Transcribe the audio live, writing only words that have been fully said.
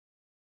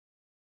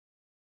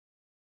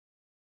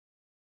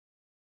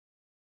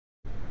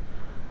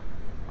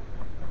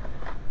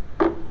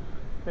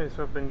Okay,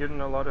 so I've been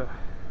getting a lot of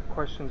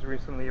questions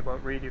recently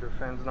about radiator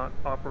fans not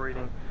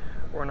operating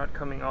or not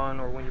coming on,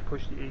 or when you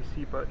push the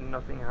AC button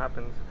nothing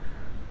happens.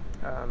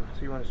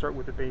 So you want to start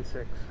with the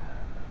basics.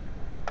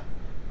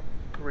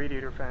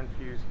 Radiator fan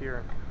fuse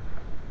here.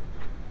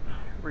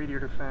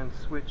 Radiator fan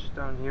switch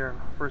down here.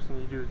 First thing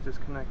you do is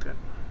disconnect it.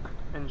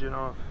 Engine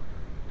off.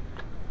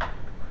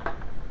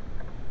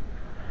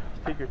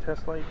 Take your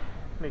test light,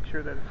 make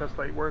sure that the test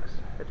light works,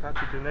 attach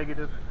it to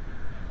negative.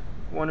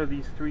 One of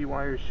these three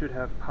wires should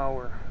have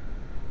power.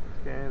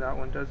 Okay, that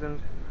one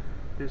doesn't,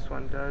 this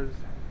one does,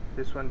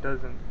 this one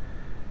doesn't.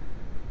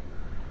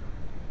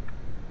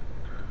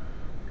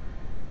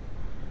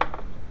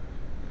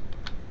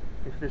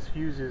 If this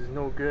fuse is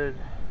no good,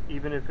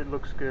 even if it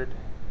looks good,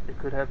 it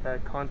could have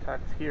bad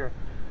contacts here.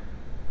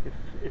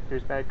 If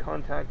there's bad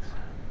contacts,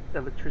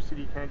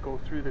 electricity can't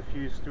go through the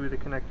fuse, through the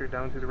connector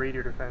down to the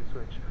radiator fan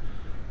switch.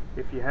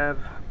 If you have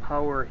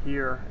power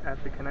here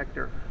at the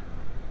connector,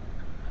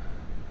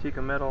 take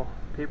a metal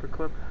paper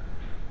clip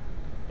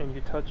and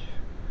you touch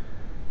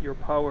your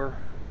power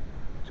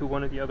to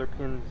one of the other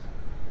pins,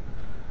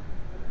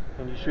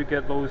 and you should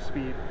get low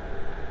speed.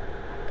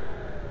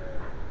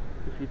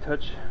 If you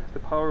touch the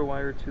power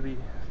wire to the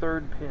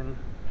third pin,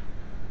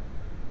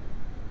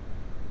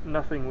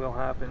 nothing will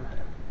happen.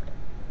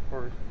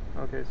 Or,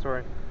 okay,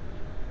 sorry.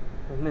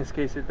 In this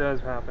case it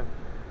does happen.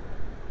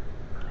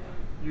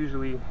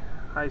 Usually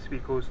high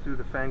speed goes through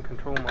the fan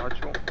control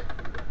module.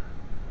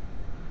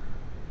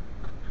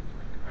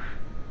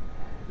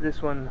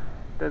 This one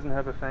doesn't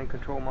have a fan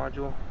control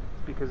module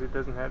because it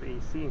doesn't have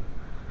AC.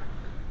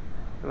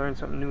 I learn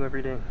something new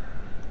every day.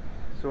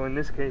 So in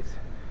this case,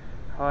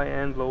 high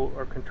and low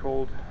are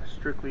controlled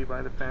strictly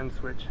by the fan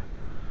switch.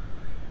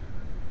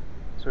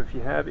 So if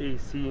you have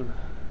AC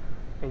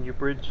and you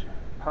bridge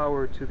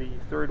power to the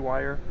third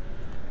wire,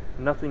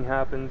 nothing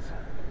happens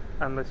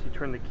unless you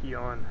turn the key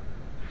on.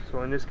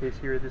 So in this case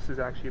here, this is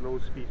actually low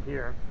speed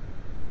here,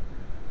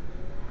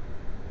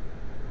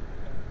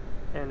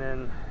 and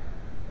then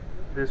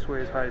this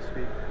way is high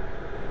speed.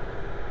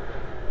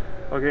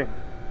 Okay,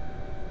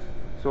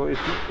 so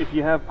if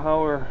you have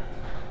power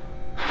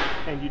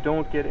and you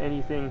don't get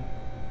anything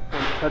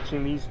when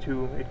touching these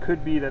two, it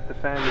could be that the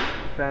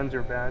fans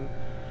are bad.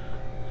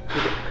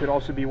 It could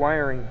also be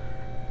wiring.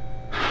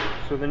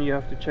 So then you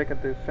have to check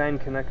at the fan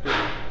connector,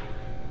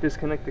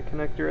 disconnect the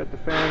connector at the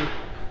fan,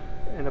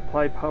 and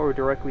apply power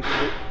directly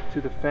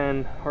to the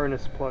fan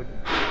harness plug.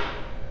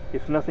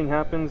 If nothing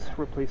happens,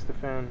 replace the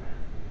fan.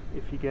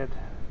 If you get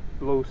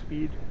low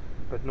speed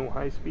but no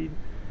high speed,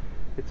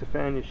 it's a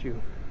fan issue.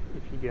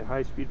 If you get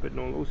high speed but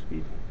no low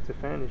speed, it's a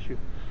fan issue.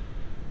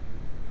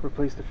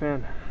 Replace the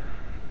fan.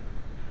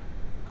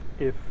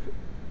 If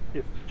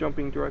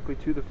jumping directly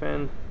to the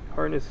fan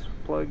harness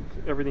plug,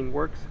 everything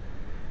works,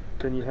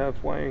 then you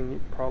have wiring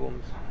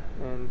problems,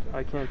 and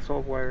I can't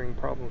solve wiring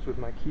problems with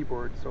my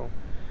keyboard, so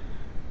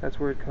that's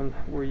where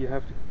where you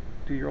have to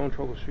do your own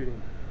troubleshooting.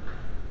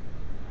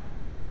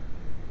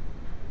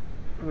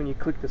 When you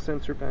click the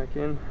sensor back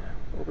in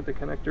over the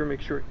connector,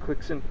 make sure it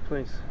clicks into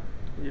place.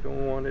 You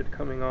don't want it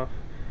coming off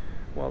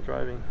while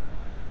driving.